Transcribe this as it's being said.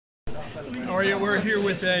How are you? We're here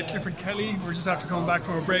with Clifford Kelly. We're just after coming back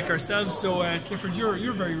from a break ourselves. So Clifford,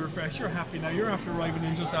 you're very refreshed. You're happy now. You're after arriving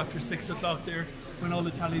in just after 6 o'clock there, when all the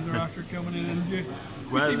tallies are after coming in, and you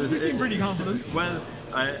seem pretty confident. Well,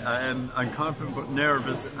 I'm confident but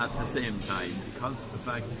nervous at the same time, because of the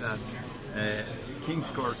fact that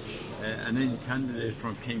Kingscourt, an in candidate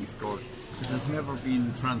from Kingscourt, has never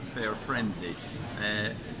been transfer friendly.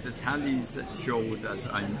 The tallies show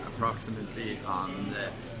that I'm approximately on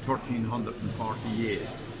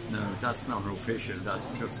 1,348. Now that's not official,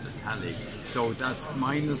 that's just a tally. So that's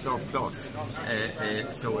minus or plus.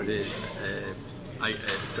 So it is.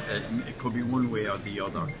 It could be one way or the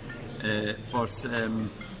other. But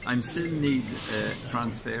I still need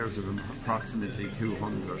transfers of approximately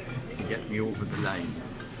 200 to get me over the line.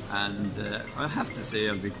 And I have to say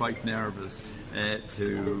I'll be quite nervous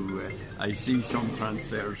I see some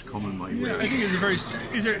transfers coming my way. Yeah, I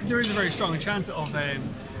think there is a very strong chance of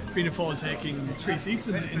Fianna Fáil taking 3 seats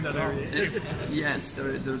in that area. Yes,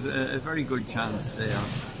 there's a very good chance there,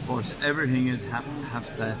 but everything would have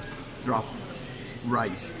to drop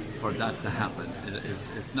right for that to happen.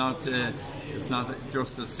 It's not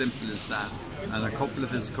just as simple as that, and a couple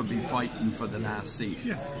of us could be fighting for the last seat.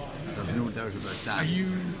 Yes, there's no doubt about that. Are you?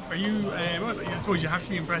 Well, I suppose you have to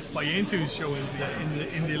be impressed by Aintu's show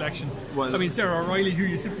in the election. Well, I mean, Sarah O'Reilly, who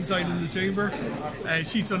you sit beside in the chamber,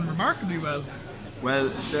 she's done remarkably well.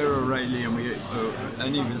 Well, Sarah O'Reilly, and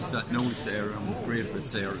any of us that know Sarah and was great with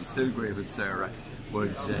Sarah and still great with Sarah,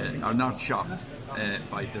 are not shocked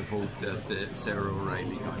by the vote that Sarah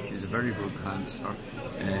O'Reilly got. She's a very good councillor.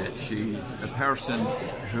 She's a person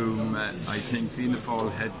whom I think Fianna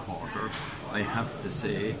Fáil headquarters, I have to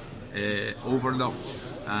say, overlooked.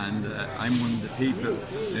 And I'm one of the people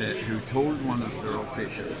who told one of their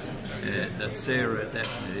officials that Sarah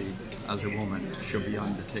definitely, as a woman, should be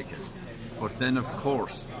on the ticket. But then, of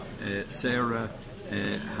course, Sarah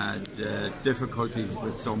had difficulties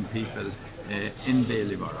with some people in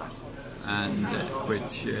Bailieborough, and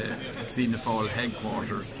which Fianna Fáil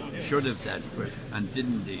headquarters should have dealt with and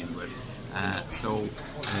didn't deal with. So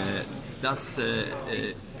that's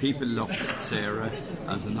people looked at Sarah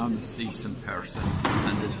as an honest, decent person,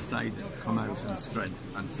 and they decided to come out in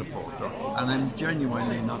strength and support her. And I'm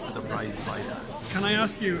genuinely not surprised by that. Can I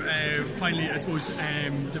ask you finally? I suppose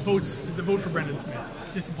the vote for Brendan Smith,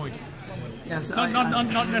 disappointing. Yes,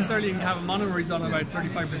 not necessarily in Cavan where he's on about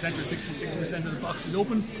 35% or 66% of the boxes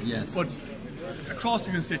opened. Yes, but across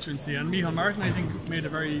the constituency, and Micheál Martin, I think, made a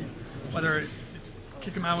very, whether it's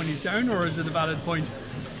kick him out when he's down, or is it a valid point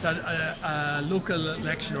that a local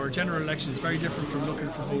election or a general election is very different from looking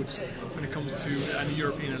for votes when it comes to a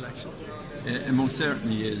European election? It most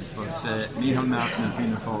certainly is, but Micheál Martin and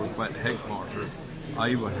Fianna Fáil headquarters,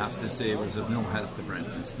 I would have to say, was of no help to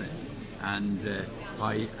Brendan Smith. And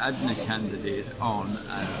by adding a candidate on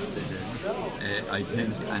as they did, I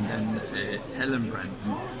think, and then telling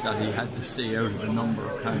Brendan that he had to stay out of a number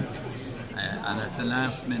of counties, and at the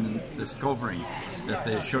last minute discovering that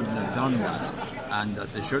they shouldn't have done that, and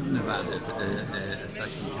that they shouldn't have added a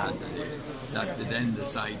second candidate, that they then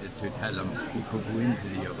decided to tell him he could go into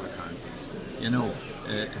the other counties. You know,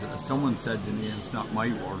 as someone said to me, and it's not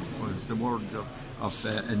my words, but it's the words of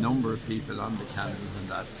a number of people on the canvas, and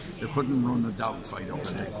that they couldn't run a dogfight up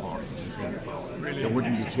at headquarters in Fianna Fáil. Really? They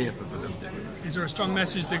wouldn't be capable of doing it. Is there a strong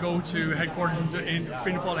message to go to headquarters in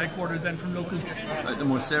Fianna Fáil headquarters then from local? There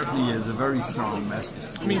most certainly is a very strong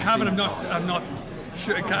message. I mean, Cavan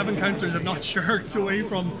Cavan councillors have not shirked away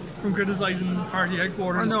from criticising party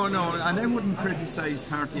headquarters. No, and I wouldn't criticise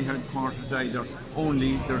party headquarters either.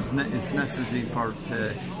 Only it's necessary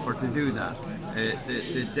to do that.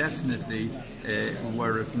 They definitely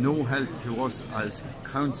were of no help to us as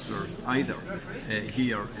councillors either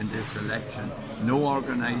here in this election. No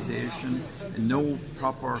organisation, no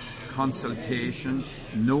proper consultation,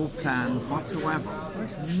 no plan whatsoever,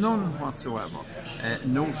 none whatsoever,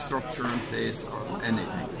 no structure in place or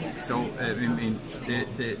anything. So I mean,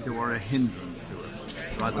 they were a hindrance to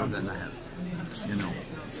us rather than a help. You know.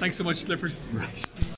 Thanks so much, Clifford. Right.